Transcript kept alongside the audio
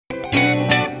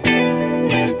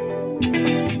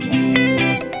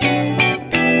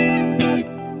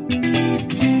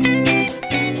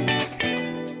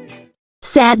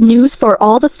sad news for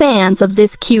all the fans of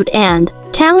this cute and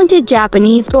talented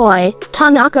Japanese boy,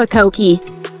 Tanaka Koki.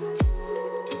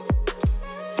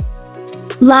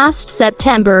 Last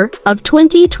September of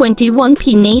 2021,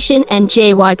 PNation and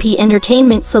JYP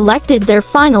Entertainment selected their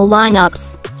final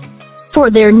lineups for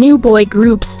their new boy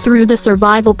groups through the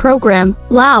survival program,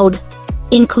 Loud.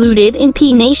 Included in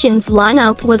PNation's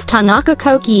lineup was Tanaka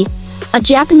Koki, a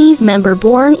Japanese member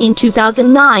born in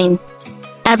 2009.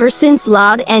 Ever since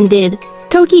Loud ended,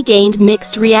 Koki gained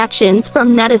mixed reactions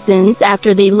from netizens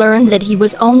after they learned that he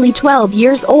was only 12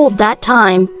 years old that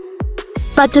time.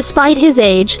 But despite his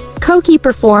age, Koki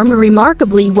performed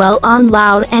remarkably well on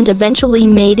Loud and eventually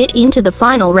made it into the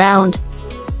final round.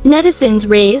 Netizens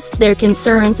raised their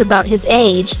concerns about his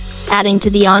age, adding to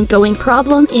the ongoing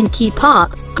problem in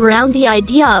K-pop around the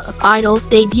idea of idols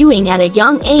debuting at a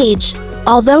young age.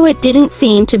 Although it didn't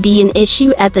seem to be an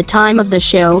issue at the time of the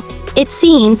show, it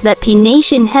seems that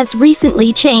PNation has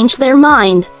recently changed their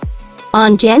mind.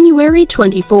 On January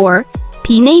 24,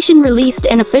 PNation released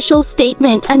an official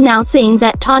statement announcing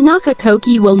that Tanaka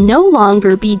Koki will no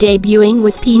longer be debuting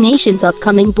with PNation's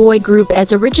upcoming boy group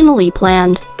as originally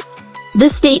planned. The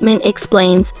statement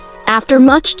explains, after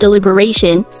much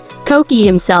deliberation, Koki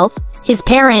himself, his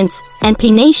parents, and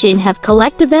PNation have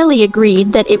collectively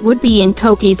agreed that it would be in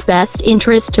Koki's best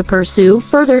interest to pursue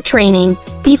further training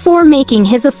before making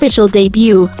his official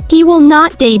debut. He will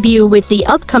not debut with the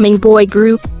upcoming boy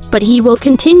group, but he will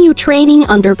continue training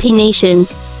under PNation.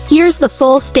 Here's the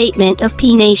full statement of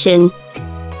PNation.